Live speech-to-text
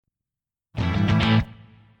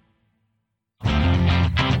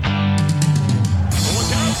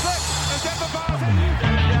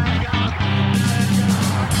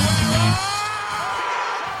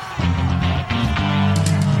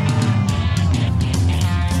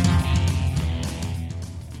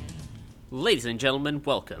Ladies and gentlemen,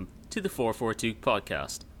 welcome to the 442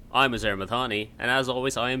 podcast. I'm Azar Madhani, and as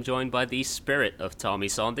always, I am joined by the spirit of Tommy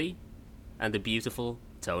Sondi and the beautiful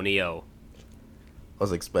Tony O. I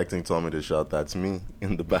was expecting Tommy to shout, "That's me,"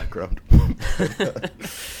 in the background.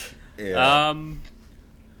 Yeah.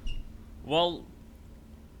 Well,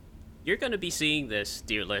 you're going to be seeing this,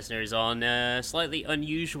 dear listeners, on a slightly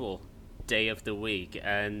unusual day of the week,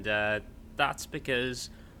 and that's because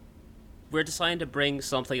we're deciding to bring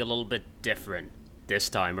something a little bit different this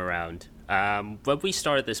time around. When we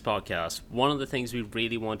started this podcast, one of the things we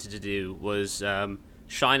really wanted to do was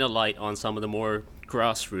shine a light on some of the more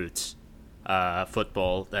grassroots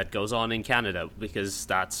football that goes on in Canada, because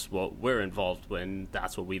that's what we're involved in,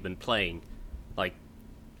 that's what we've been playing. Like,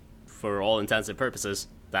 for all intents and purposes,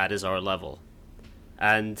 that is our level.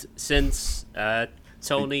 And since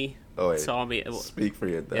Tony... Tommy, speak for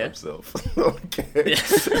your damn self. Okay.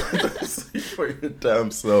 Speak for your damn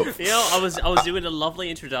self. You know, I was doing a lovely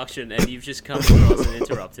introduction, and you've just come across and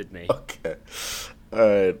interrupted me. Okay. All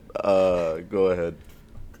right. Go ahead.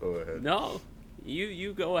 No,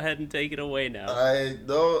 you go ahead and take it away now. There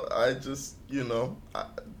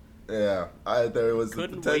was the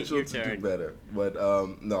Couldn't potential to do better, but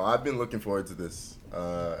no, I've been looking forward to this.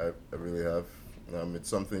 I really have. It's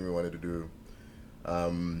something we wanted to do.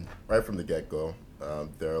 Right from the get-go.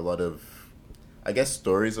 There are a lot of, I guess,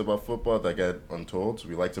 stories about football that get untold.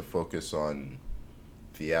 We like to focus on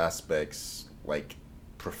the aspects, like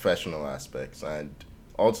professional aspects, and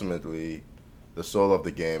ultimately the soul of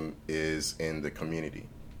the game is in the community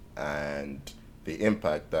and the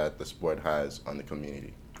impact that the sport has on the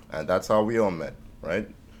community. And that's how we all met, right?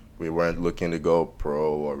 We weren't looking to go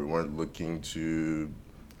pro, or we weren't looking to,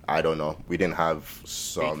 I don't know. We didn't have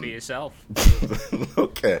some... Speak for yourself.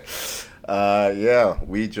 Okay.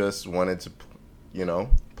 We just wanted to,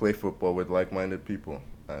 play football with like-minded people.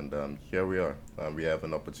 And here we are. We have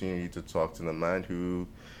an opportunity to talk to the man who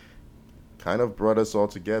kind of brought us all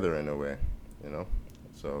together in a way,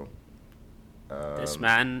 So... this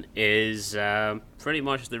man is pretty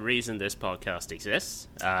much the reason this podcast exists.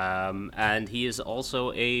 And he is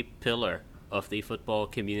also a pillar of the football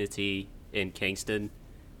community in Kingston.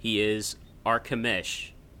 He is our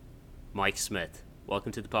commish, Mike Smith.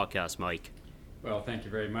 Welcome to the podcast, Mike. Well, thank you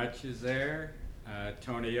very much, Azar.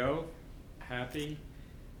 Tony O, happy,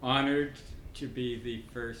 honored to be the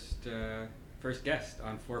first guest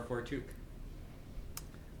on 442.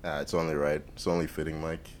 It's only right. It's only fitting,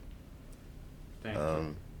 Mike. Thank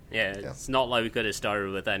you. Yeah, it's not like we could have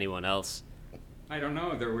started with anyone else. I don't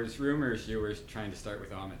know. There was rumors you were trying to start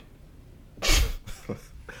with Ahmed.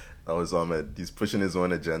 That was Ahmed. He's pushing his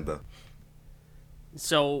own agenda.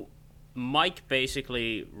 So, Mike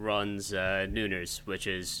basically runs Nooners, which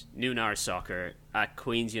is Noonar Soccer at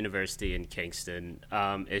Queen's University in Kingston.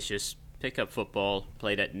 It's just pick up football,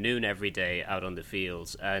 played at noon every day out on the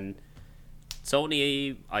fields. And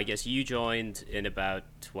Tony, I guess you joined in about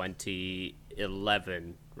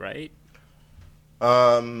 2011, right?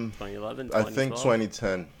 2011, 2012? I think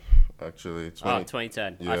 2010. Actually,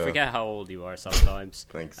 2010. Yeah. I forget how old you are sometimes.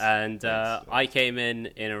 Thanks. And I came in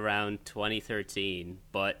around 2013.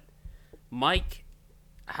 But Mike,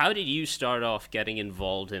 how did you start off getting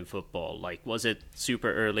involved in football? Like, was it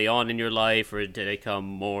super early on in your life, or did it come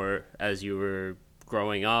more as you were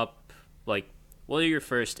growing up? Like, what are your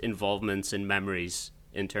first involvements and memories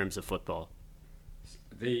in terms of football?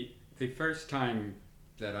 The first time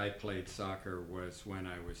that I played soccer was when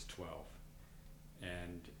I was 12.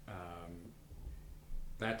 And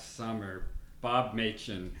that summer, Bob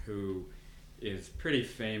Machin, who is pretty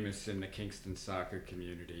famous in the Kingston soccer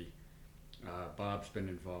community, Bob's been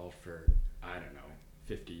involved for,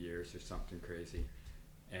 50 years or something crazy.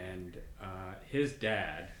 And his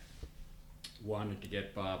dad wanted to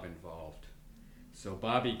get Bob involved. So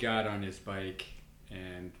Bobby got on his bike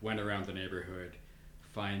and went around the neighborhood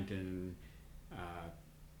finding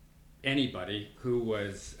anybody who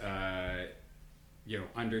was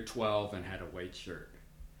under 12 and had a white shirt,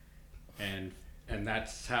 and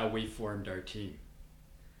that's how we formed our team.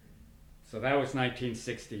 So that was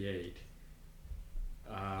 1968.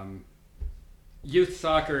 Youth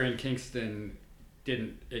soccer in Kingston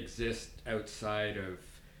didn't exist outside of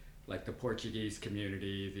like the Portuguese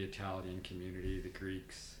community, the Italian community, the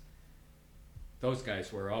Greeks. Those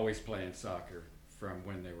guys were always playing soccer from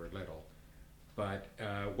when they were little. But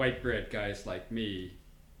white bread guys like me,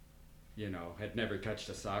 had never touched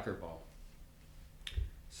a soccer ball.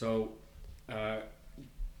 So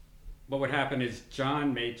what would happen is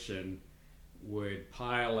John Machin would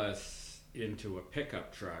pile us into a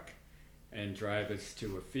pickup truck and drive us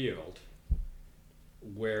to a field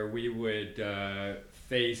where we would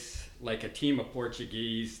face like a team of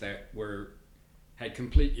Portuguese that had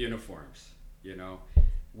complete uniforms. You know,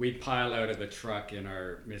 we'd pile out of the truck in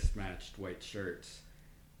our mismatched white shirts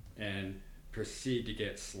and proceed to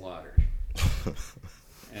get slaughtered.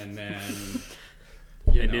 And then,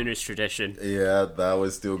 a Nooners tradition. Yeah, that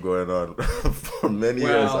was still going on for many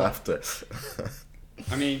years after.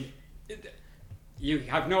 I mean, you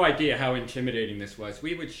have no idea how intimidating this was.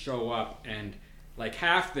 We would show up and like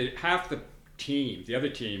half the team, the other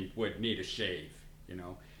team would need a shave, you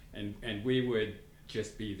know, and we would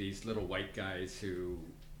just be these little white guys who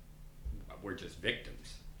were just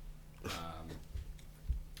victims.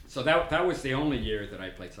 So that was the only year that I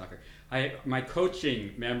played soccer. My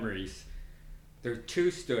coaching memories, there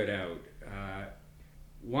two stood out.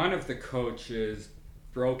 One of the coaches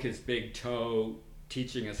broke his big toe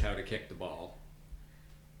teaching us how to kick the ball.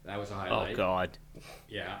 That was a highlight. Oh, God.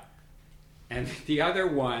 Yeah. And the other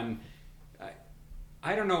one,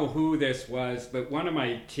 I don't know who this was, but one of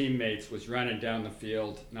my teammates was running down the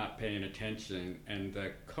field not paying attention, and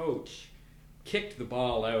the coach kicked the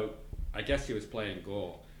ball out. I guess he was playing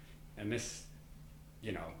goal. And this,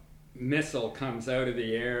 you know, missile comes out of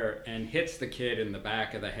the air and hits the kid in the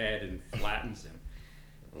back of the head and flattens him.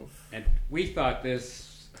 Oof. And we thought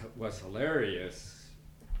this was hilarious.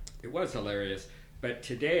 It was hilarious. But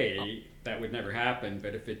today, that would never happen.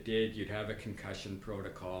 But if it did, you'd have a concussion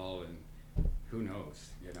protocol, and who knows,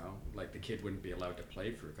 you know? Like, the kid wouldn't be allowed to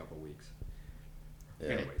play for a couple of weeks. Yeah.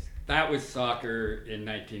 Anyways, that was soccer in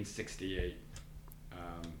 1968.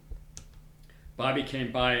 Bobby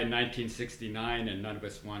came by in 1969, and none of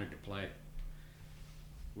us wanted to play.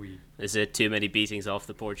 Is it too many beatings off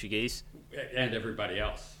the Portuguese? And everybody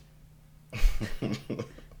else.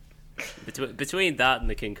 Between that and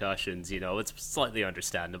the concussions, you know, it's slightly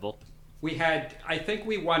understandable. I think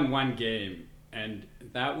we won one game, and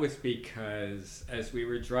that was because as we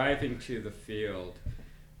were driving to the field,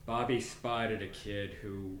 Bobby spotted a kid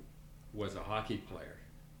who was a hockey player.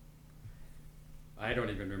 I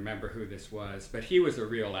don't even remember who this was, but he was a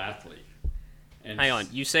real athlete. And hang on,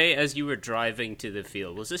 you say as you were driving to the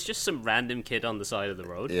field. Was this just some random kid on the side of the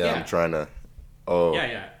road? Yeah. I'm trying to... Oh.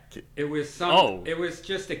 Yeah. It was It was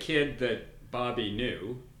just a kid that Bobby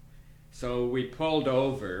knew. So we pulled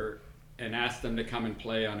over and asked him to come and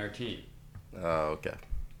play on our team. Oh, okay.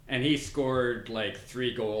 And he scored like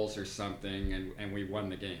 3 goals or something, and we won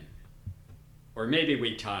the game. Or maybe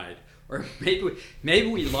we tied. Or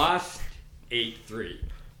maybe we lost 8-3.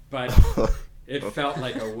 But it felt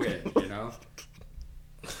like a win, you know?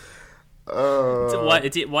 So why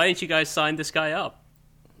didn't you guys sign this guy up?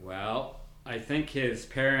 Well, I think his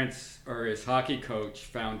parents or his hockey coach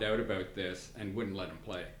found out about this and wouldn't let him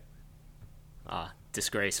play.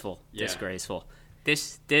 Disgraceful. Yeah. Disgraceful.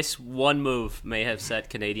 This one move may have set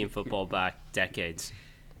Canadian football back decades.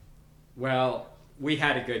 Well, we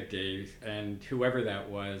had a good day, and whoever that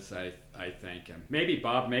was, I thank him. Maybe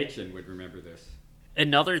Bob Machin would remember this.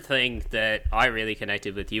 Another thing that I really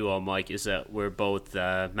connected with you on, Mike, is that we're both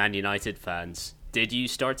Man United fans. Did you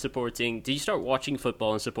start watching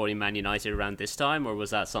football and supporting Man United around this time, or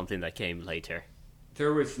was that something that came later?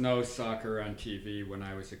 There was no soccer on TV when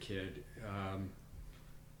I was a kid.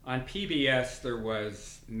 On PBS, there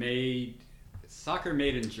was Soccer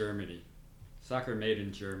Made in Germany.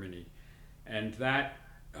 And that,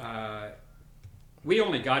 we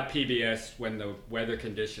only got PBS when the weather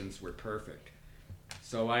conditions were perfect.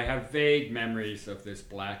 So I have vague memories of this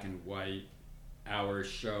black and white hour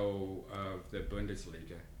show of the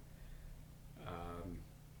Bundesliga.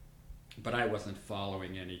 But I wasn't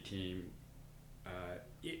following any team.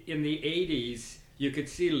 In the 80s, you could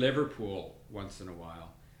see Liverpool once in a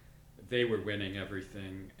while. They were winning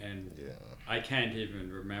everything, and I can't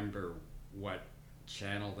even remember what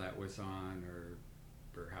channel that was on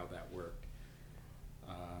or how that worked.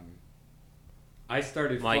 I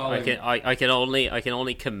started Mike, following... I can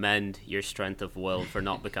only commend your strength of will for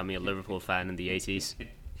not becoming a Liverpool fan in the 80s.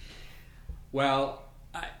 Well,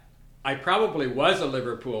 I probably was a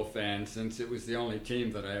Liverpool fan since it was the only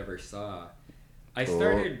team that I ever saw.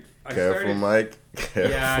 Careful, Mike.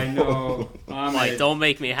 Careful. Yeah, I know. Mike, don't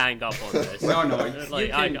make me hang up on this.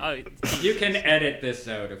 No. You can edit this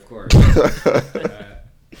out, of course.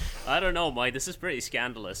 I don't know, Mike. This is pretty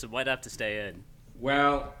scandalous. It might have to stay in.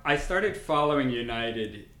 Well, I started following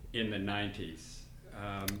United in the 90s.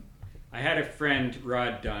 I had a friend,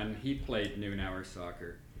 Rod Dunn. He played noon hour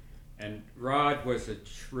soccer. And Rod was a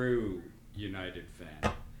true United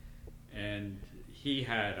fan. And he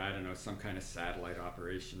had, I don't know, some kind of satellite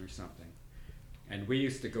operation or something. And we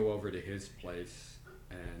used to go over to his place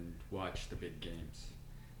and watch the big games.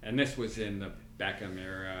 And this was in the Beckham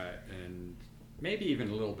era, and maybe even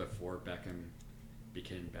a little before Beckham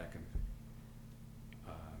became Beckham.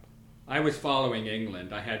 I was following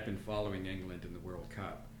England. I had been following England in the World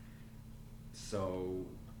Cup. So,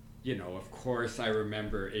 of course I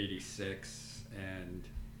remember 86 and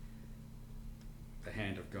the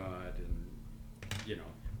hand of God, and,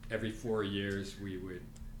 every 4 years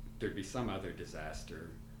there'd be some other disaster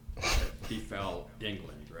that befell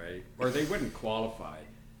England, right? Or they wouldn't qualify.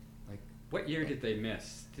 Like, what year did they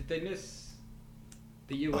miss? Did they miss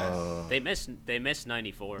the U.S.? They missed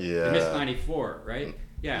 94. Yeah. They missed 94, right?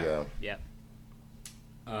 Yeah. Yeah.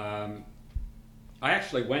 I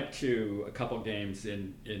actually went to a couple games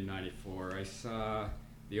in 94. I saw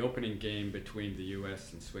the opening game between the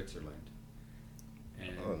U.S. and Switzerland.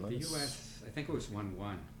 And nice. the U.S., I think it was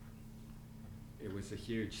 1-1. It was a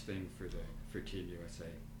huge thing for Team USA.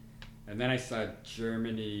 And then I saw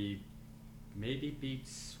Germany maybe beat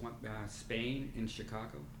Spain in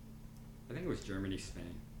Chicago. I think it was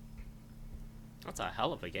Germany-Spain. That's a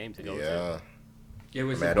hell of a game to go to. Yeah. It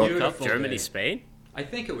was I a don't- beautiful Germany, day. Spain? I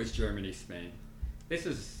think it was Germany-Spain. This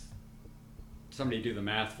is, somebody do the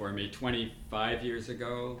math for me, 25 years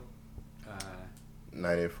ago,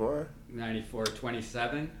 94? 94,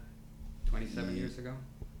 27 years ago?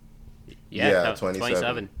 Yeah,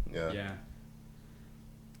 27. Yeah. Yeah.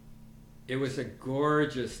 It was a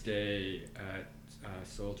gorgeous day at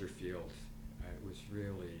Soldier Field. It was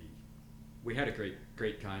really, we had a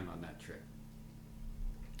great time on that trip.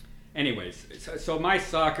 Anyways, so my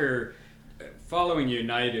soccer, following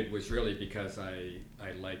United was really because I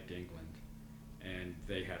liked England, and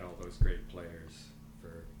they had all those great players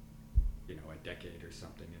for, a decade or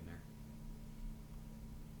something in there.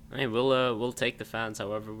 Hey, we'll take the fans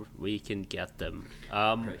however we can get them.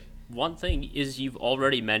 Right. One thing is you've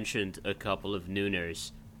already mentioned a couple of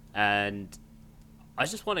Nooners, and I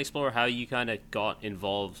just want to explore how you kind of got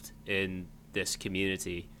involved in this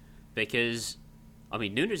community, because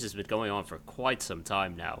Nooners has been going on for quite some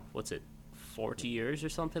time now. What's it, 40 years or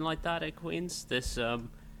something like that at Queens? This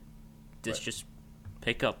just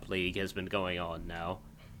pickup league has been going on now,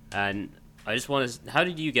 and I just want to. How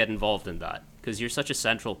did you get involved in that? Because you're such a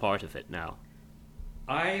central part of it now.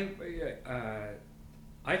 I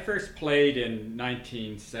first played in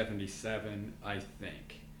 1977, I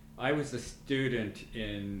think. I was a student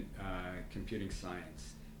in computing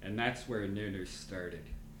science, and that's where Nooners started.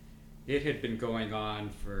 It had been going on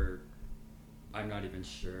for, I'm not even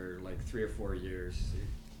sure, like 3 or 4 years.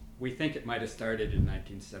 We think it might have started in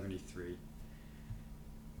 1973.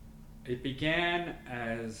 It began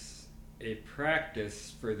as a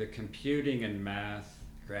practice for the computing and math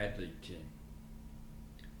grad league team.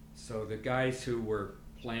 So the guys who were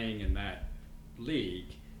playing in that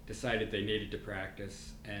league decided they needed to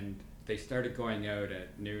practice, and they started going out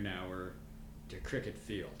at noon hour to Cricket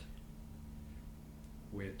Field,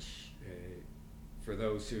 which, for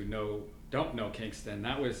those who don't know Kingston,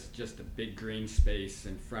 that was just a big green space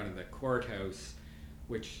in front of the courthouse,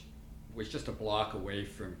 which was just a block away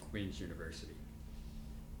from Queen's University.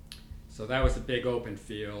 So that was a big open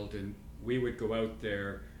field, and we would go out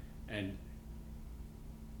there, and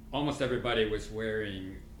almost everybody was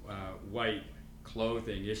wearing white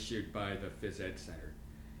clothing issued by the Phys Ed Center,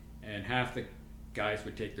 and half the guys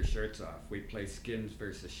would take their shirts off. We'd play skins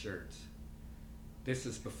versus shirts. This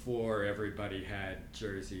is before everybody had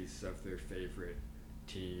jerseys of their favorite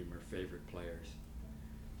team or favorite players.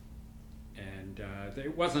 And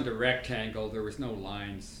it wasn't a rectangle, there was no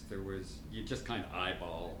lines, you just kind of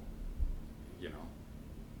eyeball,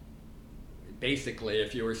 Basically,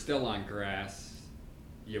 if you were still on grass,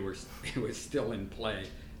 it was still in play.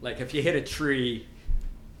 Like if you hit a tree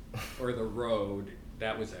or the road,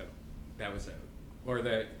 that was out. Or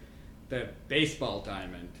the baseball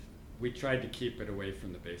diamond, we tried to keep it away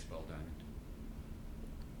from the baseball diamond.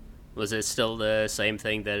 Was it still the same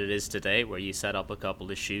thing that it is today, where you set up a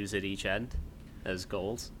couple of shoes at each end as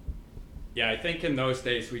goals? Yeah, I think in those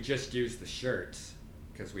days we just used the shirts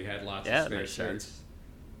because we had lots of spare shirts. Sense.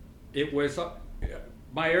 It was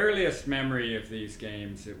my earliest memory of these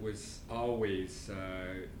games. It was always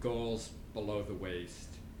goals below the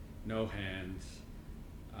waist, no hands,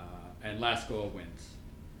 and last goal wins.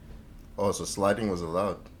 Oh, so sliding was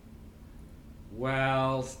allowed.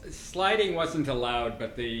 Well, sliding wasn't allowed,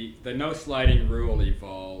 but the no sliding rule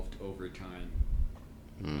evolved over time.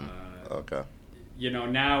 Okay.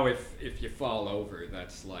 Now if you fall over,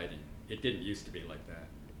 that's sliding. It didn't used to be like that.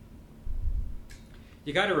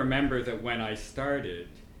 You got to remember that when I started,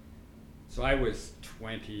 so I was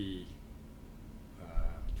 21.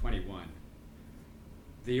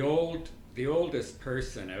 The oldest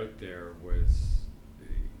person out there was,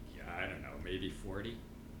 I don't know, maybe 40.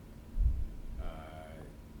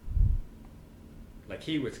 Like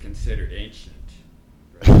he was considered ancient.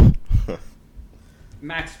 Right?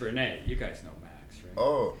 Max Bernay, you guys know Max, right?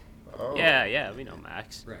 Oh. Yeah, we know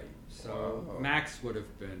Max. Right. So Wow. Max would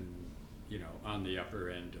have been, on the upper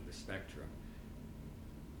end of the spectrum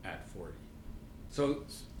at 40. So,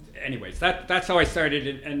 anyways, that's how I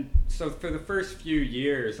started. And so for the first few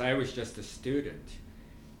years, I was just a student.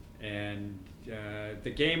 And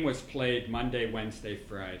the game was played Monday, Wednesday,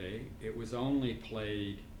 Friday. It was only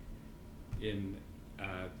played in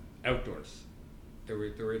outdoors. There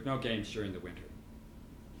were no games during the winter.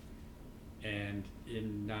 And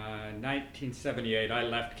in 1978, I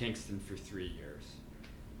left Kingston for 3 years.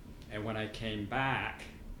 And when I came back,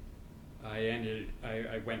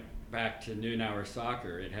 I went back to noon hour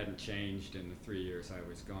soccer. It hadn't changed in the 3 years I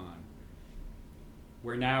was gone.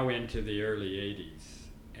 We're now into the early 80s,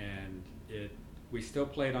 and we still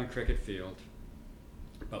played on cricket field,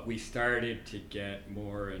 but we started to get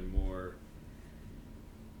more and more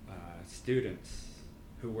students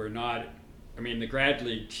who were not, the grad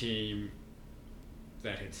league team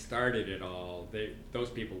that had started it all, those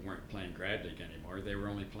people weren't playing grad league anymore. They were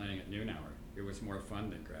only playing at noon hour. It was more fun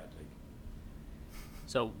than grad league.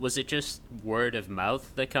 So was it just word of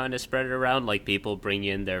mouth that kind of spread it around, like people bring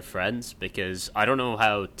in their friends? Because I don't know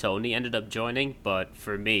how Tony ended up joining, but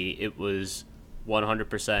for me, it was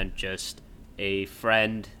 100% just a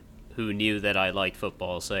friend who knew that I liked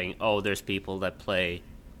football saying, oh, there's people that play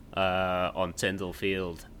on Tindall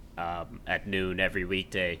Field at noon every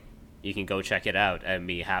weekday. You can go check it out, and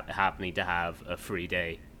me happening to have a free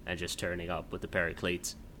day and just turning up with a pair of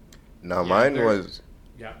cleats. Now mine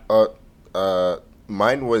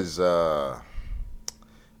was a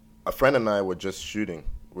friend and I were just shooting.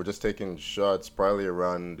 We're just taking shots probably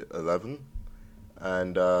around 11,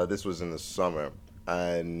 and this was in the summer,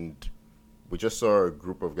 and we just saw a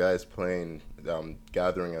group of guys playing,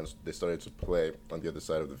 gathering, and they started to play on the other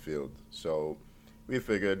side of the field. So we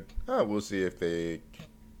figured, we'll see if they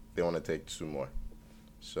want to take two more.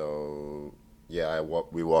 So yeah,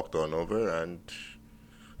 we walked on over, and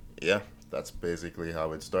yeah, that's basically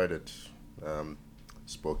how it started.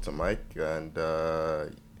 Spoke to Mike, and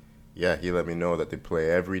he let me know that they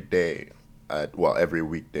play every every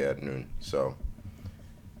weekday at noon. So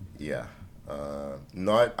yeah,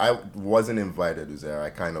 I wasn't invited, Uzair.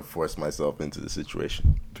 I kind of forced myself into the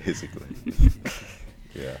situation, basically.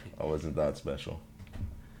 Yeah, I wasn't that special.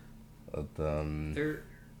 But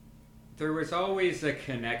there was always a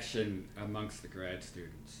connection amongst the grad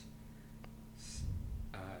students.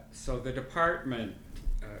 So the department,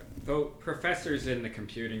 though professors in the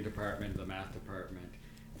computing department, the math department,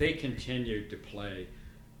 they continued to play,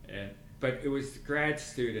 but it was the grad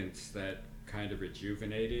students that kind of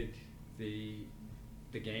rejuvenated the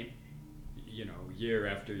game, year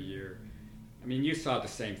after year. You saw the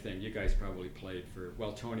same thing. You guys probably played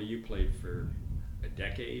Tony, you played for a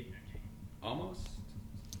decade, almost?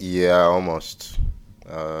 Yeah, almost.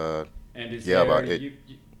 And is about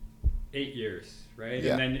 8 years, right?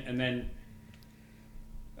 Yeah. And then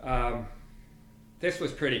this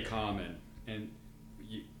was pretty common, and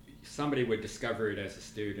somebody would discover it as a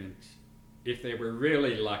student. If they were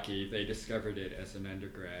really lucky, they discovered it as an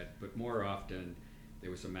undergrad, but more often there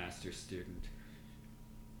was a master's student.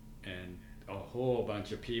 And a whole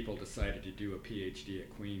bunch of people decided to do a PhD at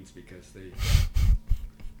Queen's because they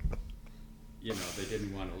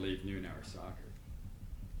didn't want to leave noon hour soccer.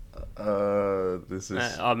 This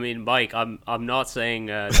is. Mike, I'm not saying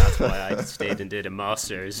that's why I stayed and did a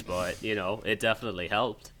master's, but it definitely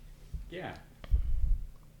helped. Yeah.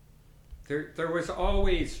 There was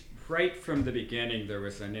always, right from the beginning, there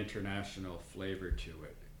was an international flavor to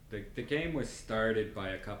it. The game was started by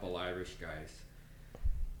a couple Irish guys,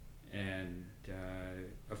 and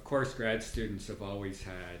of course, grad students have always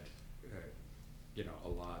had, a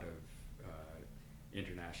lot of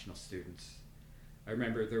international students. I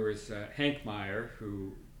remember there was Hank Meyer,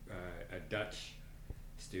 who a Dutch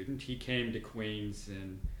student. He came to Queen's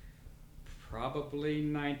in probably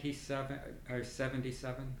 97 or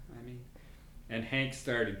 77. And Hank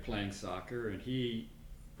started playing soccer, and he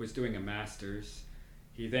was doing a master's.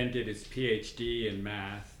 He then did his PhD in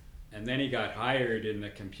math, and then he got hired in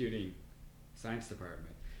the computing science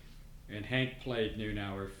department. And Hank played noon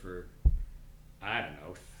hour for,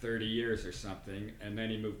 30 years or something, and then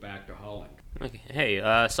he moved back to Holland. Okay.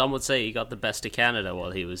 Hey, some would say he got the best of Canada while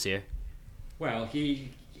he was here. Well, he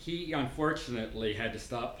unfortunately had to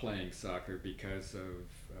stop playing soccer because of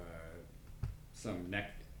some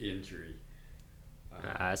neck injury.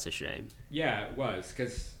 That's a shame. Yeah, it was,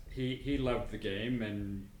 because he loved the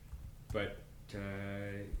game, but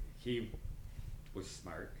he was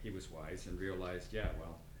smart, he was wise, and realized, yeah,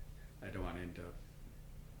 well, I don't want to end up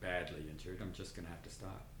badly injured. I'm just going to have to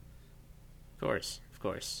stop. Of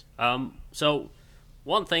course. So,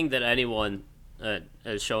 one thing that anyone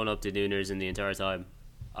has shown up to Nooners in the entire time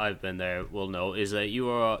I've been there will know is that you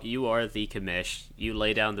are the commish. You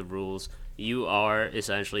lay down the rules. You are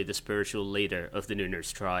essentially the spiritual leader of the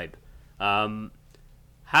Nooners tribe.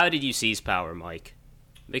 How did you seize power, Mike?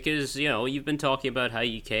 Because, you've been talking about how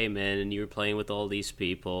you came in and you were playing with all these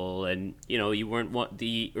people and, you weren't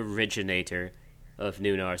the originator of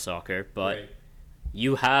Noonar soccer, but Right.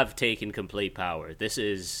 you have taken complete power. This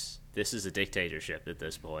is a dictatorship at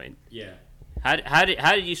this point. Yeah. How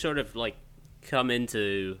did you sort of like come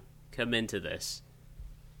into this?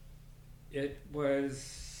 It was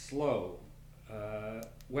slow.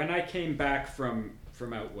 When I came back from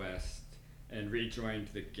out west and rejoined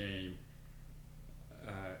the game,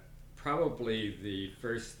 probably the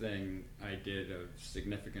first thing I did of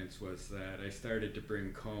significance was that I started to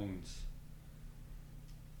bring cones.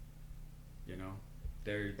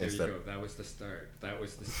 There you go. That was the start. That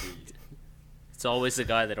was the seed. It's always the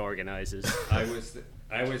guy that organizes. I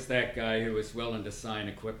was that guy who was willing to sign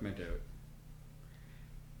equipment out.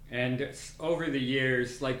 And over the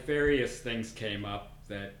years, like, various things came up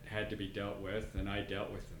that had to be dealt with, and I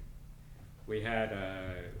dealt with them. We had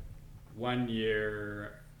 1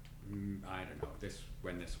 year, I don't know,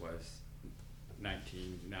 when this was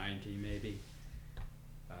 1990 maybe,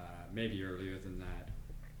 maybe earlier than that.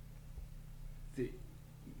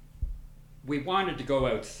 We wanted to go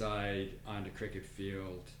outside on the cricket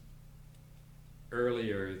field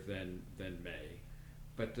earlier than May,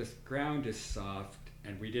 but the ground is soft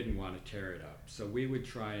and we didn't want to tear it up, so we would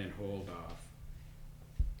try and hold off.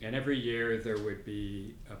 And every year there would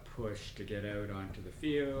be a push to get out onto the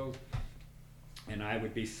field, and I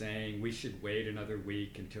would be saying we should wait another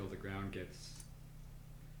week until the ground gets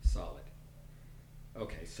solid.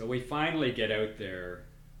 Okay, so we finally get out there.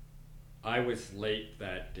 I was late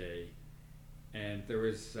that day, and there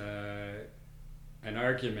was an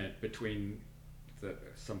argument between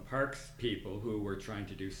some Parks people who were trying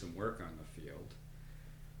to do some work on the field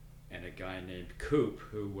and a guy named Coop,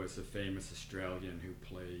 who was a famous Australian who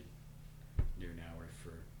played Noonhour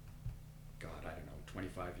for, God, I don't know,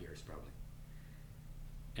 25 years probably.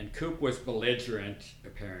 And Coop was belligerent,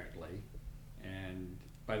 apparently, and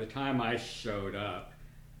by the time I showed up,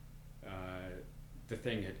 the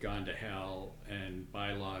thing had gone to hell, and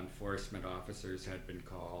bylaw enforcement officers had been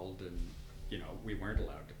called, and we weren't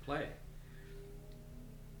allowed to play.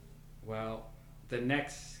 Well, the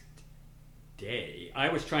next day, I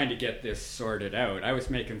was trying to get this sorted out. I was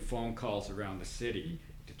making phone calls around the city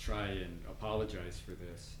to try and apologize for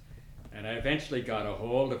this, and I eventually got a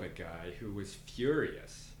hold of a guy who was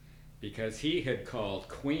furious because he had called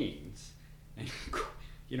Queens, and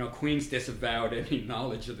Queens disavowed any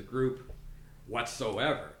knowledge of the group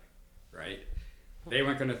whatsoever, right? They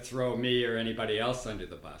weren't going to throw me or anybody else under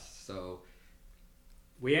the bus. So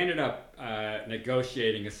we ended up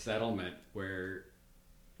negotiating a settlement where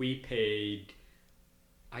we paid,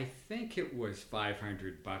 I think it was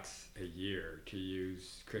 $500 a year to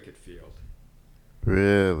use cricket field.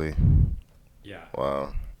 Really? Yeah.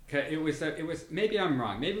 Wow. It was maybe I'm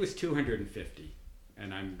wrong. Maybe it was $250,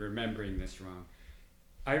 and I'm remembering this wrong.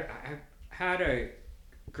 I had a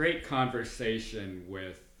great conversation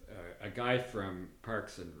with a guy from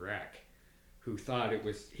Parks and Rec who thought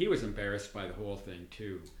he was embarrassed by the whole thing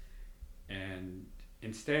too, and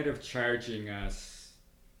instead of charging us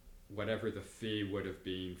whatever the fee would have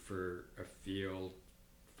been for a field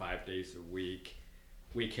 5 days a week,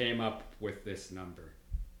 we came up with this number,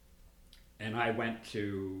 and I went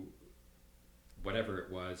to whatever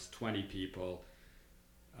it was, 20 people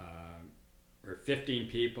or 15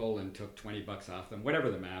 people, and took $20 off them,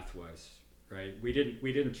 whatever the math was, right? We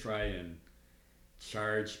didn't try and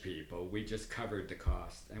charge people. We just covered the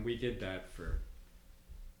cost, and we did that for,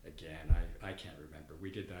 again, I can't remember.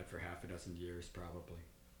 We did that for half a dozen years probably.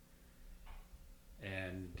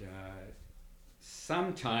 And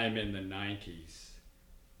sometime in the 90s,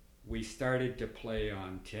 we started to play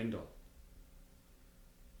on Tindall.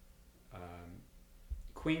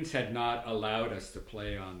 Queens had not allowed us to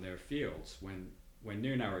play on their fields when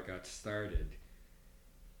Noonhour got started.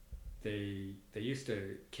 They used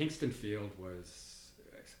to, Kingston Field was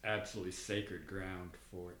absolutely sacred ground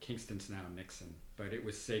for, Kingston's now Nixon, but it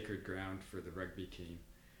was sacred ground for the rugby team.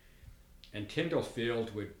 And Tindall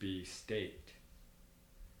Field would be staked.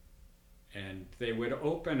 And they would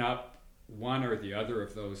open up one or the other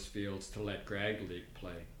of those fields to let Grad League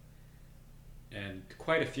play. And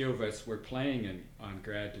quite a few of us were playing on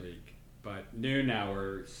Grad League but noon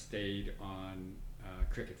hour stayed on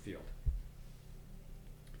cricket field.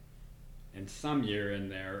 And some year in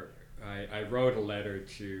there, I wrote a letter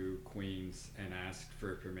to Queen's and asked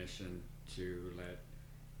for permission to let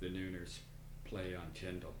the Nooners play on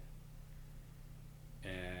Tindall.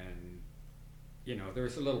 And, you know, there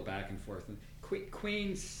was a little back and forth. And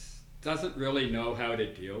Queen's doesn't really know how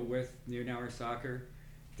to deal with noon hour soccer.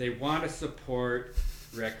 They want to support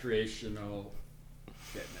recreational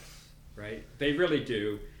fitness, right? They really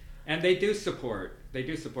do. And they do support the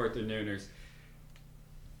Nooners.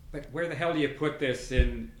 But where the hell do you put this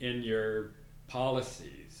in your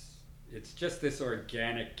policies? It's just this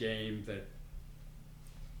organic game that,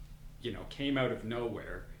 you know, came out of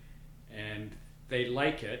nowhere, and they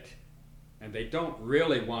like it, and they don't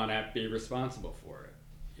really want to be responsible for it,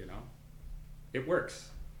 you know? It works.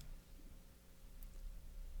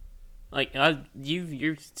 Like,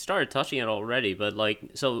 you started touching it already, but, like,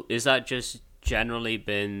 so is that just generally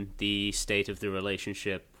been the state of the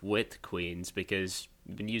relationship with Queen's? Because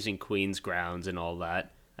you've been using Queen's grounds and all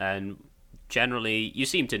that, and generally you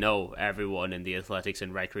seem to know everyone in the athletics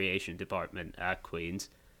and recreation department at Queen's,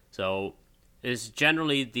 so is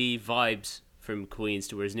generally the vibes from Queen's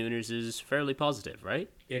towards Nooners is fairly positive, right?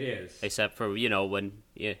 It is. Except for, you know, when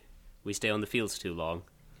we stay on the fields too long.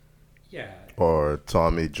 Yeah. Or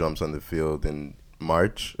Tommy jumps on the field in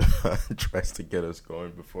March, tries to get us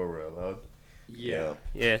going before we're allowed. Yeah.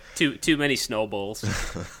 Yeah, too many snowballs.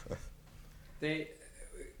 They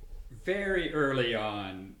very early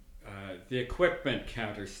on, the equipment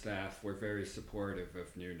counter staff were very supportive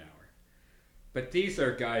of noon hour. But these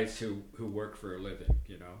are guys who work for a living,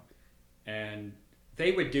 you know, and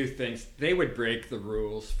they would do things. They would break the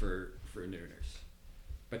rules for Nooners,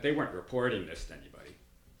 but they weren't reporting this to anybody.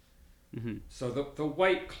 Mm-hmm. So the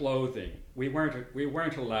white clothing, we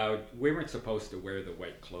weren't allowed. We weren't supposed to wear the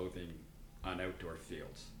white clothing on outdoor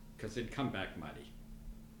fields because it'd come back muddy.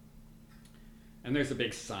 And there's a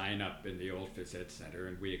big sign up in the old Phys Ed Center,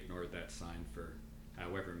 and we ignored that sign for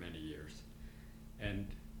however many years.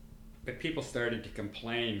 But people started to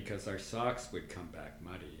complain because our socks would come back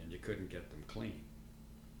muddy and you couldn't get them clean.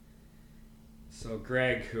 So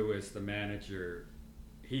Greg, who is the manager,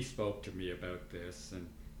 he spoke to me about this, and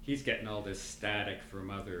he's getting all this static from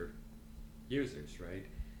other users, right?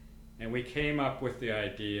 And we came up with the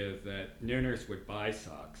idea that Nooners would buy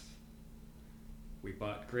socks. We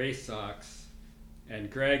bought gray socks, and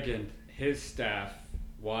Greg and his staff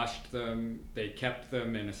washed them. They kept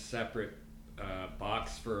them in a separate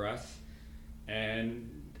box for us.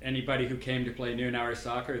 And anybody who came to play noon hour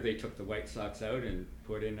soccer, they took the white socks out and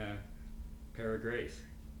put in a pair of grays.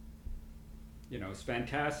 You know, it's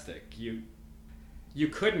fantastic. You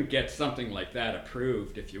couldn't get something like that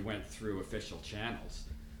approved if you went through official channels.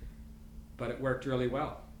 But it worked really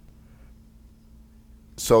well.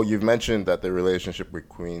 So you've mentioned that the relationship with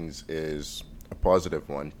Queens is a positive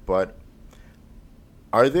one, but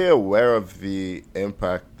are they aware of the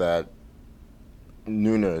impact that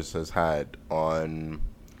Nooners has had on,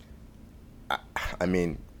 I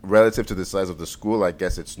mean, relative to the size of the school, I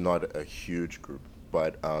guess it's not a huge group,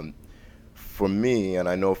 but for me, and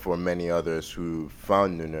I know for many others who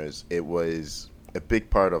found Nooners, it was a big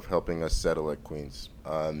part of helping us settle at Queens.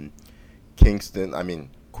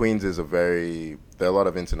 Queens is there are a lot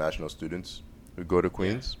of international students who go to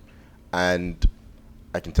Queens, and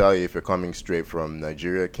I can tell you, if you're coming straight from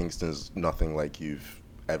Nigeria, Kingston's nothing like you've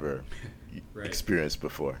ever experienced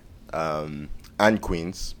before. And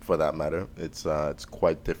Queens, for that matter. It's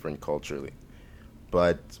quite different culturally.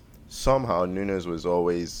 But somehow, Nooners was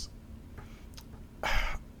always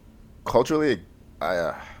culturally,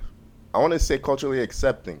 I want to say culturally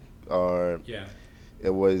accepting. Or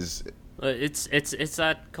it was... It's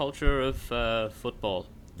that culture of football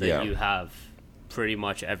that you have pretty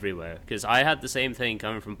much everywhere. Because I had the same thing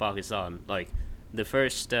coming from Pakistan. Like, the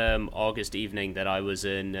first August evening that I was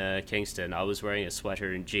in Kingston, I was wearing a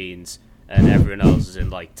sweater and jeans, and everyone else was in,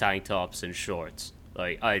 like, tank tops and shorts.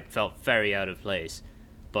 Like, I felt very out of place.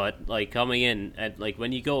 But, like, coming in, and, like,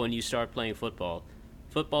 when you go and you start playing football,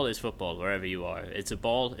 football is football wherever you are. It's a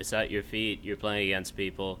ball, it's at your feet, you're playing against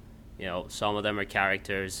people. You know, some of them are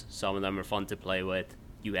characters, some of them are fun to play with.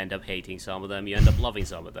 You end up hating some of them, you end up loving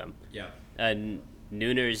some of them. Yeah. And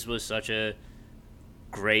Nooners was such a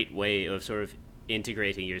great way of sort of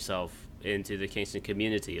integrating yourself into the Kingston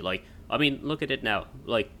community. Like, I mean, look at it now.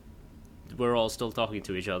 Like, we're all still talking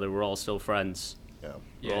to each other, we're all still friends. Yeah.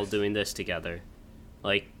 We're all doing this together.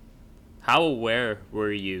 Like, how aware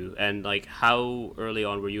were you, and, like, how early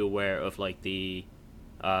on were you aware of, like, the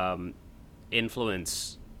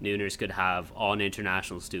influence Nooners could have on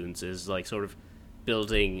international students? Is, like, sort of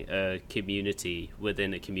building a community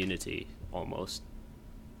within a community almost.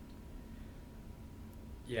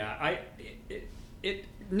 Yeah,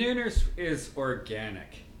 Nooners is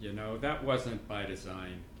organic, you know. That wasn't by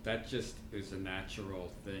design. That just is a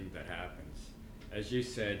natural thing that happens. As you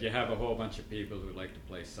said, you have a whole bunch of people who like to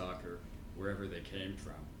play soccer wherever they came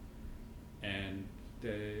from. And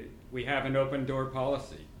we have an open door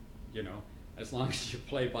policy, you know. As long as you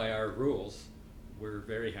play by our rules, we're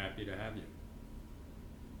very happy to have you.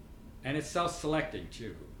 And it's self-selecting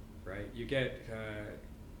too, right? You get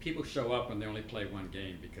people show up and they only play one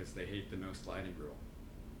game because they hate the no sliding rule.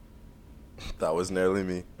 That was nearly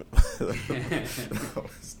me.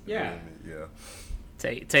 Yeah. Yeah.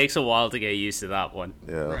 Takes a while to get used to that one.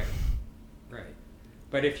 Yeah. Right.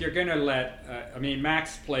 But if you're gonna let,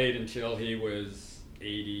 Max played until he was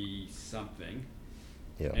 80 something.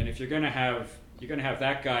 Yeah. And if you're gonna have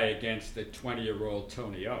that guy against the 20-year-old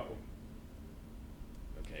Tony O.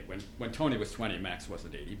 Okay, when Tony was 20, Max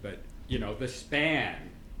wasn't 80, but you know the span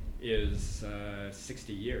is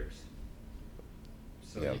 60 years.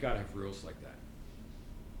 So you gotta have rules like that.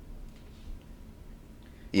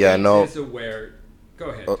 Yeah, no. Is aware. Go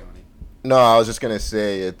ahead, Tony. No, I was just gonna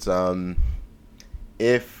say it's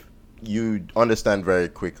if you understand very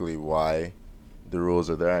quickly why the rules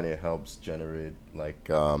are there, and it helps generate like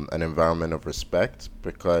an environment of respect,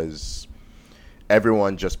 because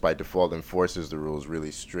everyone just by default enforces the rules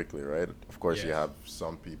really strictly, right? Of course, Yes. You have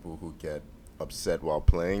some people who get upset while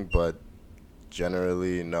playing, but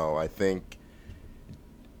generally, no. I think,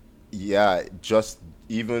 just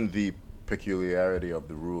even the peculiarity of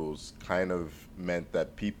the rules kind of meant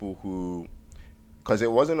that people who, because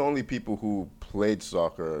it wasn't only people who played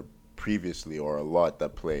soccer previously or a lot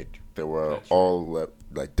that played. There were all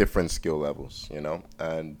like different skill levels, you know,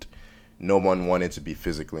 and no one wanted to be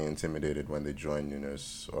physically intimidated when they joined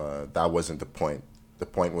Nunes. That wasn't the point. The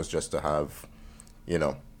point was just to have, you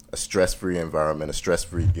know, a stress-free environment, a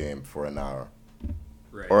stress-free game for an hour,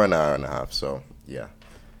 or an hour and a half. So, yeah.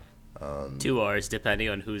 2 hours, depending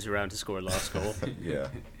on who's around to score last goal. Yeah.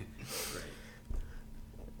 Right.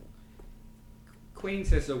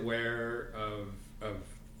 Queens is aware of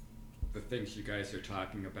the things you guys are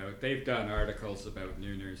talking about. They've done articles about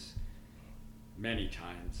Nooners many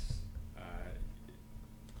times.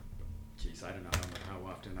 I don't know how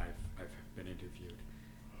often I've been interviewed.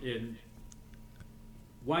 In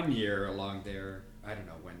one year along there, I don't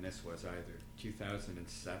know when this was, either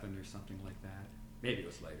 2007 or something like that. Maybe it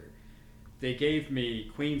was later.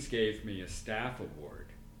 Queens gave me a staff award,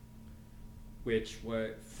 which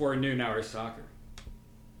was for noon hour soccer.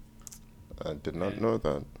 I did not know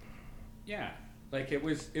that. Yeah, like it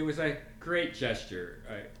was a great gesture.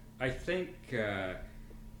 I think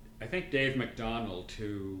Dave McDonald,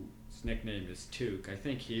 whose nickname is Took, I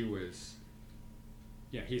think he's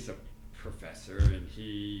a professor, and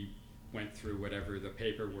he went through whatever the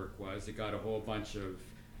paperwork was. He got a whole bunch of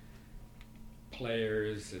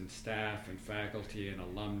players and staff and faculty and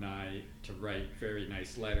alumni to write very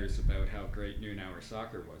nice letters about how great noon hour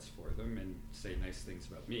soccer was for them and say nice things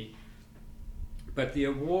about me. But the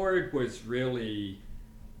award was really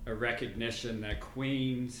a recognition that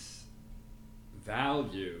Queens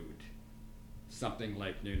valued something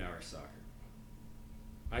like noon hour soccer.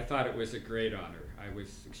 I thought it was a great honor. I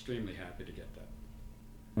was extremely happy to get that.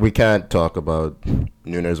 We can't talk about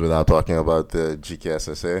Nooners without talking about the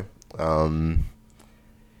GKSSA.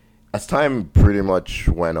 As time pretty much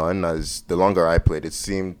went on, as the longer I played, it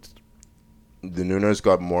seemed the Nooners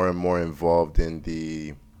got more and more involved in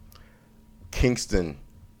the Kingston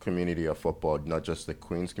community of football, not just the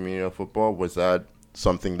Queens community of football. Was that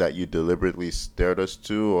something that you deliberately steered us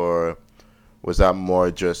to, or was that more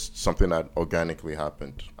just something that organically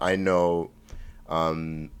happened? I know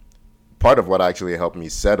part of what actually helped me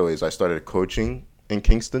settle is I started coaching in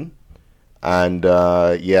Kingston. And,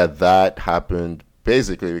 that happened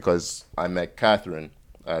basically because I met Catherine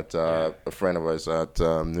at a friend of ours at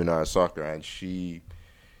Nunara Soccer, and she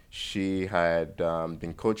had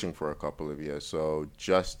been coaching for a couple of years. So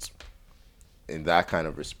just in that kind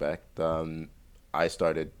of respect, I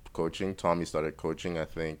started coaching. Tommy started coaching. I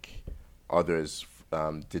think others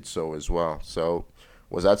did so as well. So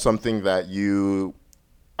was that something that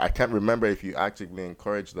I can't remember if you actively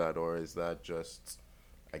encouraged that, or is that just,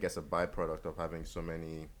 I guess, a byproduct of having so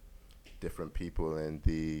many different people in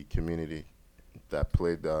the community that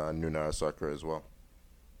played Nunara soccer as well?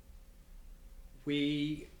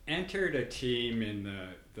 We entered a team in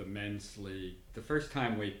the men's league. The first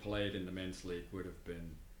time we played in the men's league would have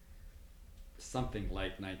been something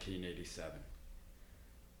like 1987.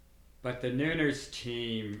 But the Nooners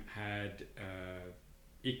team had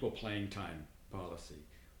equal playing time policy.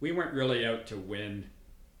 We weren't really out to win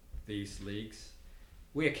these leagues.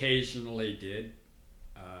 We occasionally did,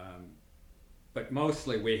 but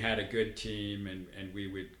mostly we had a good team and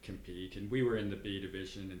we would compete. And we were in the B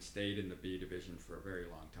division and stayed in the B division for a very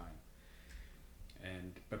long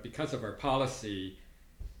time. But because of our policy,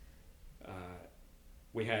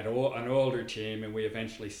 we had an older team, and we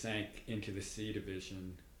eventually sank into the C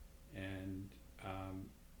division. And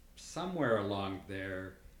somewhere along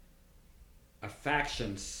there, a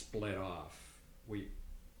faction split off.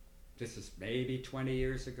 This is maybe 20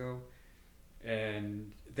 years ago,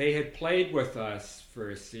 and they had played with us for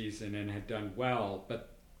a season and had done well,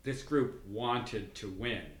 but this group wanted to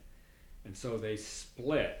win, and so they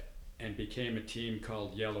split and became a team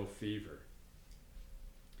called Yellow Fever.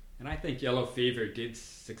 And I think Yellow Fever did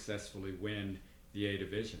successfully win the A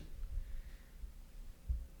division.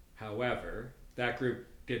 However, that group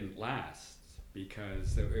didn't last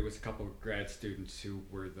because it was a couple of grad students who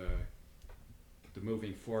were the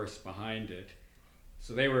moving force behind it.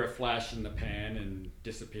 So they were a flash in the pan and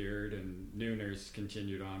disappeared, and Nooners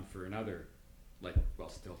continued on for another,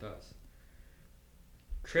 still does.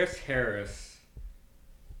 Chris Harris,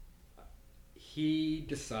 he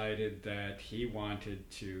decided that he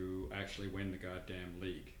wanted to actually win the goddamn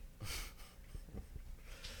league.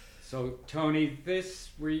 So, Tony,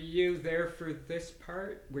 were you there for this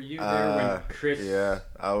part? Were you there when Chris... Yeah,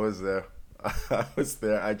 I was there. I was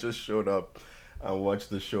there. I just showed up. I watch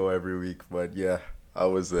the show every week, but yeah, I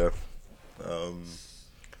was there.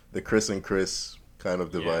 The Chris and Chris kind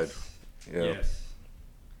of divide. Yes.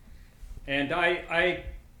 And I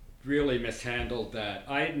really mishandled that.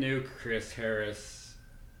 I knew Chris Harris.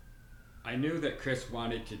 I knew that Chris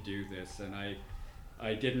wanted to do this, and I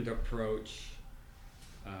didn't approach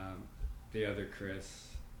the other Chris.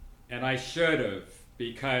 And I should have,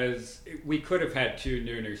 because we could have had two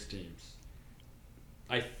Nooners teams.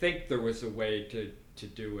 I think there was a way to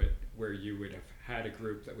do it where you would have had a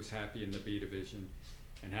group that was happy in the B division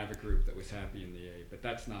and have a group that was happy in the A, but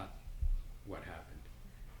that's not what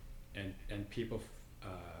happened. And people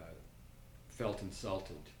felt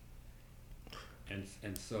insulted.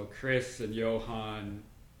 And so Chris and Johan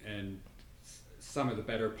and some of the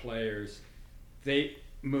better players, they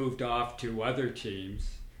moved off to other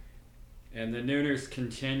teams, and the Nooners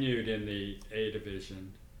continued in the A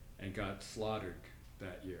division and got slaughtered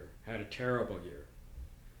that year, had a terrible year.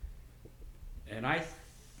 And I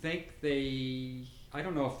think I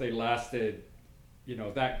don't know if they lasted,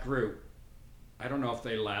 that group, I don't know if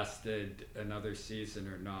they lasted another season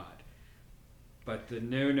or not. But the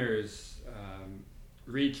Nooners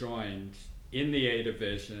rejoined in the A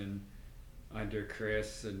division under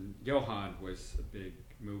Chris, and Johan was a big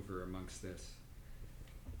mover amongst this.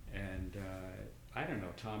 And I don't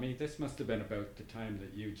know, Tommy, this must have been about the time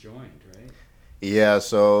that you joined, right? Yeah,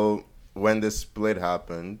 so when the split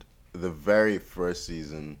happened, the very first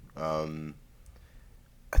season,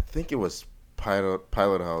 I think it was Pilot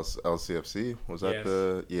House LCFC. Was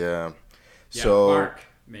that Yeah, so Mark,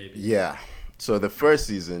 maybe. Yeah. So the first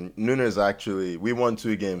season, Nooners we won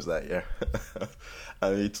 2 games that year.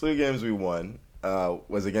 And the 2 games we won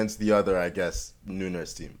was against the other, I guess,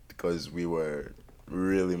 Nooners team, because we were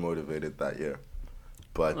really motivated that year.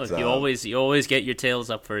 But look, you always get your tails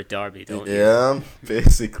up for a derby, don't you? Yeah,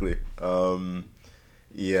 basically.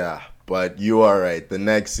 Yeah, but you are right. The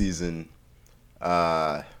next season,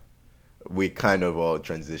 we kind of all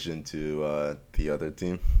transitioned to the other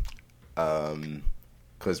team,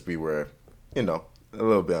 because we were, a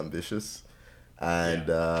little bit ambitious, and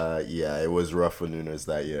it was rough for Nooners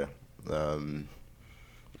that year.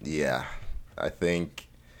 I think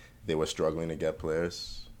they were struggling to get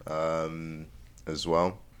players as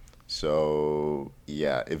well. So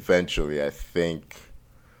eventually I think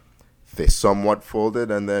they somewhat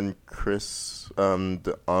folded, and then Chris,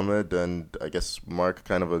 Ahmed, and I guess Mark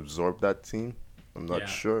kind of absorbed that team. I'm not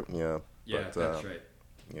sure. Yeah, but, that's right.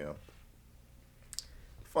 Yeah,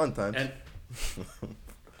 fun times. And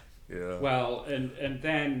yeah. Well, and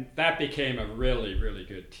then that became a really, really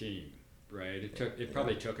good team, right? It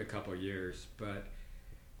probably took a couple years, but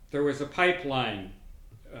there was a pipeline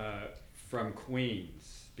from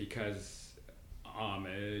Queens, because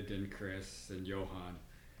Ahmed and Chris and Johan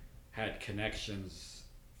had connections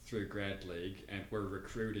through Grad League and were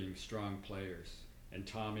recruiting strong players. And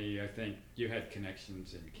Tommy, I think you had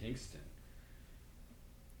connections in Kingston.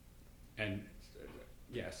 And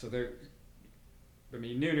so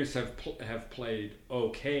Nooners have played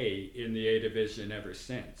okay in the A division ever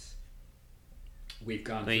since. We've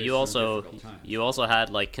gone through some difficult times. You also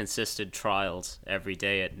had consistent trials every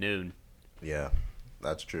day at noon. Yeah,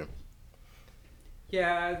 that's true.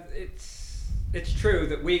 Yeah, it's true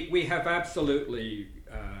that we have absolutely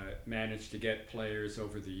managed to get players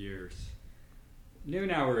over the years.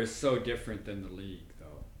 Noon hour is so different than the league,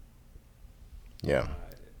 though. Yeah.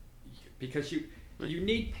 Because you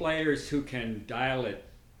need players who can dial it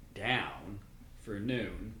down for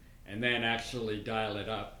noon and then actually dial it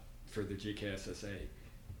up for the GKSSA.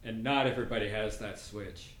 And not everybody has that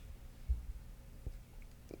switch.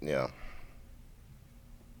 Yeah.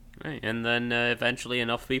 Right, and then eventually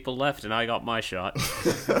enough people left, and I got my shot.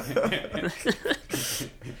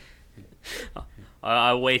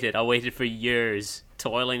 I waited for years,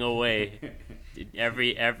 toiling away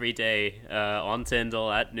every day on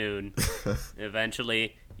Tindall at noon.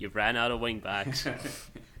 Eventually, you ran out of wingbacks.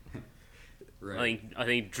 Right. I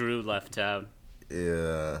think Drew left town.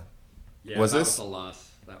 Yeah. Yeah, Was that this? was a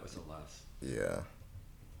loss. That was a loss. Yeah.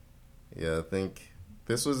 Yeah, I think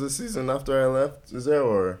this was the season after I left. Is there,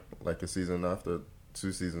 or like a season after,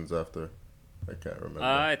 2 seasons after? I can't remember.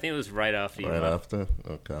 I think it was right after you right left. after?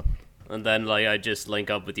 Okay. And then I'd just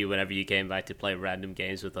link up with you whenever you came back to play random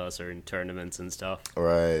games with us or in tournaments and stuff.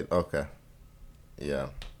 Right, okay. Yeah.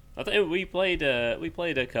 I think we played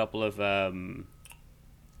a couple of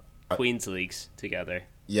Queens Leagues together.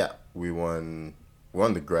 Yeah, we won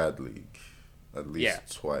the grad league at least Yeah.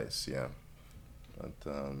 twice, yeah. But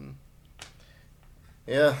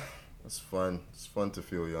yeah, it's fun. It's fun to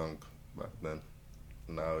feel young back then.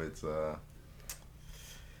 Now it's a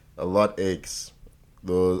lot aches.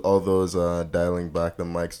 All those dialing back that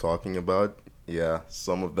Mike's talking about, yeah,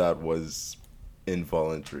 some of that was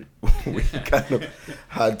involuntary. We kind of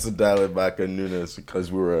had to dial it back on Nunes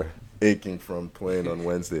because we were aching from playing on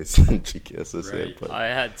Wednesdays in GKSSA. Right. But I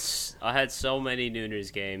had so many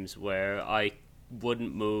Nooners games where I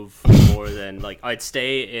wouldn't move more than I'd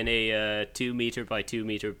stay in a 2 meter by 2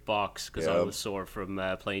 meter box because I Yeah. was sore from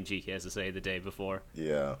playing GKSSA the day before.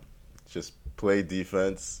 yeah, just play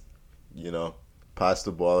defense, pass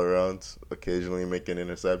the ball around, occasionally make an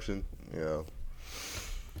interception. Yeah.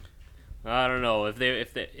 I don't know if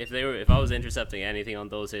I was intercepting anything on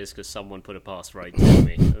those days because someone put a pass right to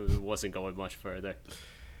me. It wasn't going much further.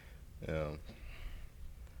 Yeah.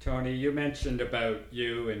 Tony, you mentioned about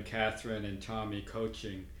you and Catherine and Tommy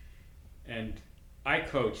coaching, and I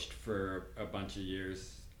coached for a bunch of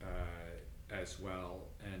years as well,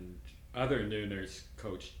 and other Nooners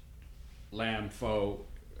coached. Lam Fo,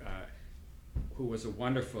 who was a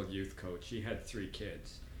wonderful youth coach. He had 3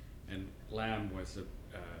 kids, and Lam was a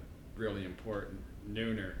really important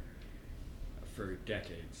Nooner for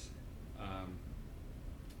decades.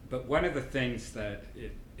 But one of the things that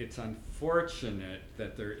it's unfortunate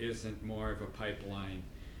that there isn't more of a pipeline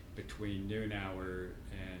between noon hour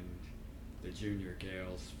and the junior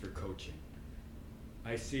Gales for coaching.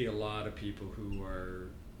 I see a lot of people who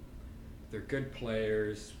they're good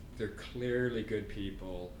players, they're clearly good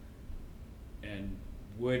people, and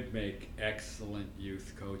would make excellent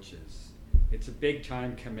youth coaches. It's a big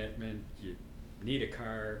time commitment. You need a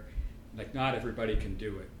car. Not everybody can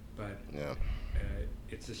do it, but Yeah.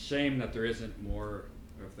 it's a shame that there isn't more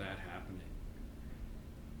of that happening.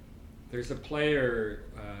 There's a player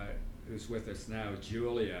who's with us now,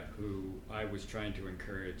 Julia, who I was trying to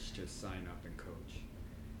encourage to sign up and coach.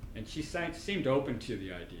 And she seemed open to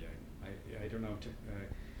the idea. I don't know,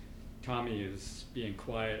 Tommy is being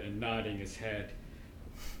quiet and nodding his head.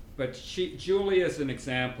 But Julia is an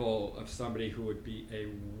example of somebody who would be a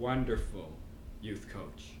wonderful youth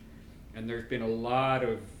coach. And there's been a lot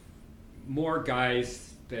of more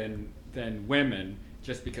guys than women,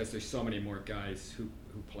 just because there's so many more guys who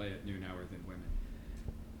play at noon hour than women.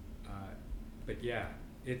 But yeah,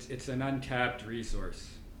 it's an untapped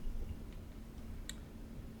resource.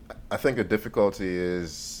 I think the difficulty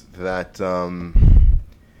is that,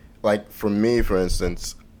 for me, for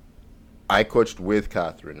instance, I coached with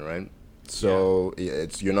Catherine, right? So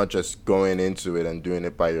you're not just going into it and doing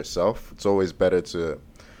it by yourself. It's always better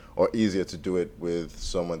or easier to do it with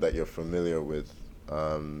someone that you're familiar with.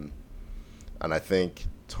 And I think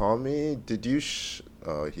Tommy, did you?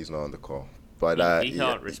 Oh, he's not on the call. But he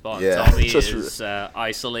can't respond. Yeah, Tommy is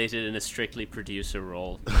isolated in a strictly producer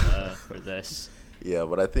role for this. Yeah,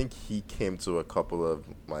 but I think he came to a couple of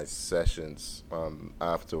my sessions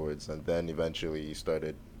afterwards, and then eventually he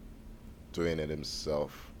started doing it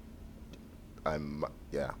himself. I'm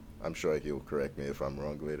sure he'll correct me if I'm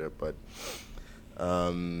wrong later, but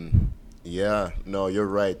no, you're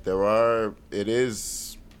right. There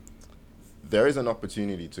is an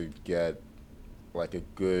opportunity to get a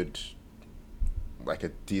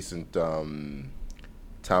decent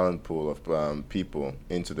talent pool of people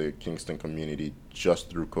into the Kingston community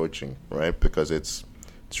just through coaching, right? Because it's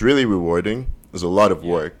really rewarding. There's a lot of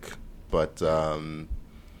work, But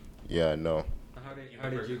yeah, no. How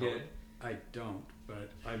did you get? I don't,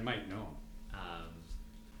 but I might know.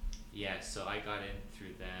 Yeah, so I got in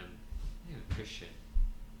through them.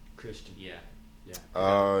 Christian. Yeah.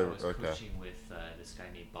 I was coaching with this guy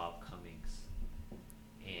named Bob Cummings,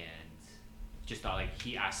 and just thought like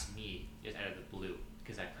he asked me just out of the blue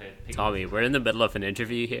because I could pick. Tommy, we're in the middle of an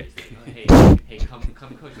interview here. Like, oh, hey, come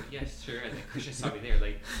coach. Yes, sure. And then Christian saw me there,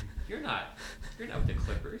 like, you're not with the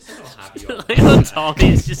Clippers. I don't have you. Tommy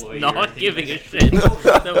is just not giving a shit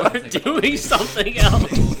that we're doing something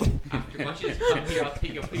else. After, why don't you just come here? I'll put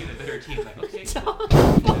you in a better team. Like, okay,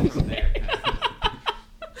 cool. There.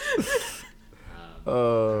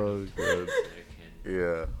 Oh, good.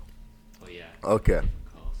 Yeah. Oh, yeah. Okay.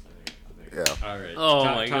 Yeah. All right. Oh,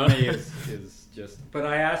 my God. Tommy is just. But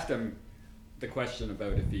I asked him the question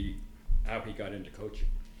about how he got into coaching.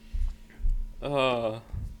 Oh,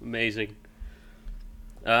 amazing.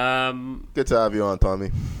 Good to have you on,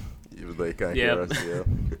 Tommy. You like can't hear us, yeah.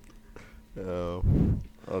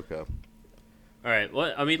 Okay. All right.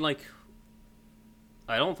 What I mean, like,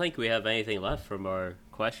 I don't think we have anything left from our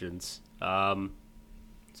questions. So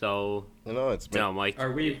it's been... no, Mike.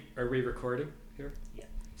 Are we recording here? Yeah.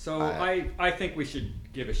 So I think we should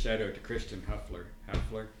give a shout out to Christian Huffler.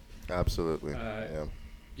 Absolutely. Yeah.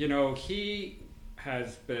 You know, he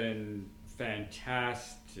has been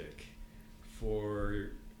fantastic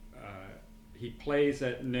for. He plays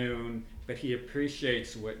at noon, but he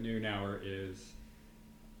appreciates what noon hour is.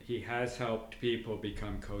 He has helped people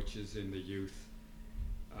become coaches in the youth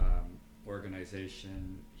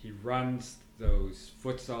organization. He runs those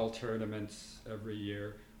futsal tournaments every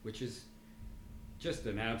year, which is just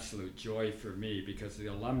an absolute joy for me because the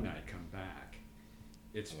alumni come back.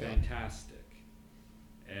 It's fantastic.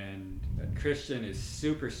 And Christian is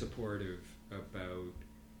super supportive about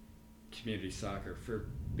community soccer. For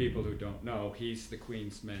people who don't know, he's the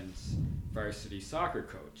Queen's men's varsity soccer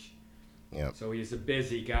coach. Yeah. So he's a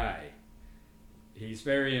busy guy. He's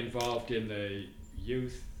very involved in the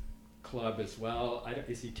youth club as well.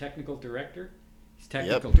 Is he technical director? He's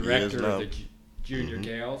technical director of the junior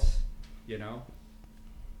Gales. You know,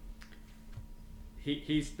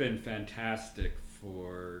 he's been fantastic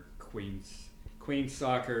for Queen's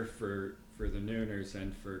soccer, for the Nooners,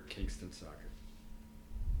 and for Kingston soccer.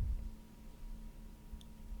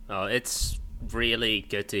 Oh, it's really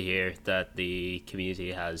good to hear that the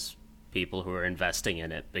community has people who are investing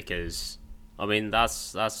in it, because I mean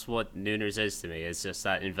that's what Nooners is to me. It's just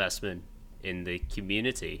that investment in the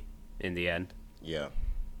community in the end. Yeah.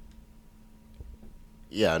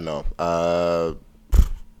 Yeah, no.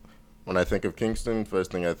 When I think of Kingston,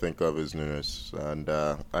 first thing I think of is Nooners, and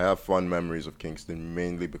I have fond memories of Kingston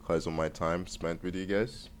mainly because of my time spent with you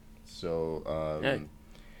guys. So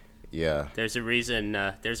yeah. There's a reason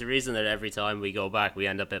that every time we go back, we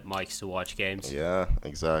end up at Mike's to watch games. Yeah,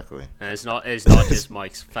 exactly. And it's not just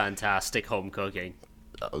Mike's fantastic home cooking.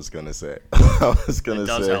 I was gonna say.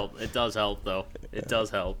 It does help, though. It does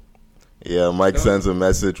help. Yeah, Mike sends a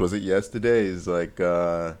message. Was it yesterday? He's like,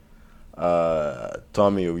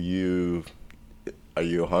 Tommy, are you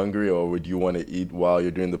hungry, or would you want to eat while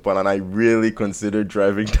you're doing the pod? And I really considered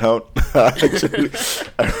driving down. I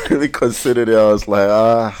really considered it. I was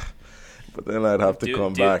like, but then I'd have to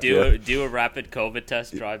come back. Do a rapid COVID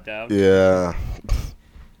test, drive down. Yeah,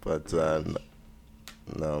 but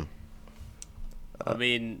no. I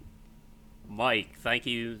mean, Mike, thank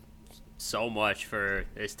you so much for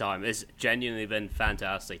this time. It's genuinely been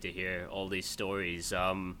fantastic to hear all these stories.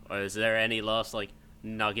 Is there any last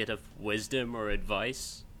nugget of wisdom or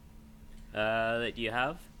advice that you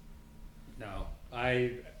have? No,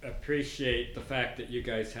 I appreciate the fact that you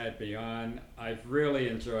guys had me on. I've really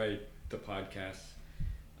enjoyed the podcast.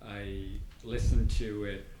 I listen to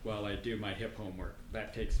it while I do my hip homework.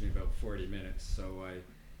 That takes me about 40 minutes, so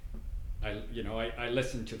I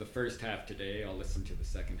listened to the first half today. I'll listen to the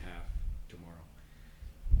second half tomorrow.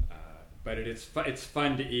 But it's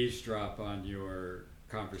fun to eavesdrop on your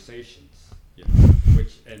conversations, it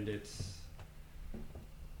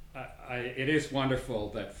is wonderful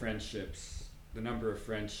that the number of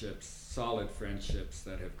friendships, solid friendships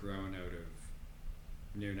that have grown out of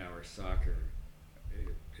noon hour soccer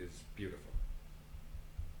is beautiful.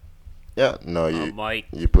 Yeah, no, Mike,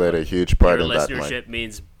 you played a huge part in that. Your listenership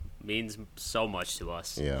means so much to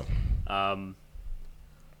us. Yeah.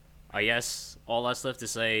 I guess all that's left to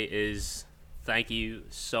say is thank you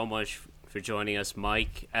so much for joining us,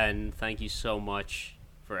 Mike, and thank you so much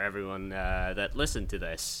for everyone that listened to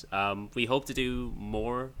this. We hope to do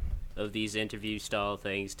more of these interview style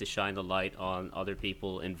things to shine the light on other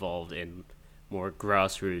people involved in more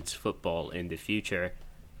grassroots football in the future.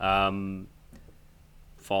 Follow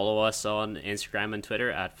us on Instagram and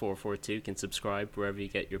Twitter at 442. Can subscribe wherever you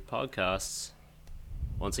get your podcasts.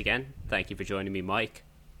 Once again, thank you for joining me, Mike.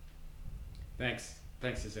 Thanks,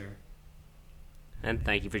 Azar. And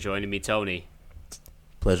thank you for joining me, Tony.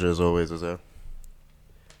 Pleasure as always, Azar.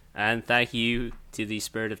 And thank you to the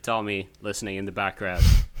spirit of Tommy listening in the background.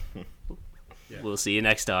 Yeah. We'll see you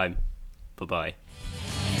next time. Bye-bye.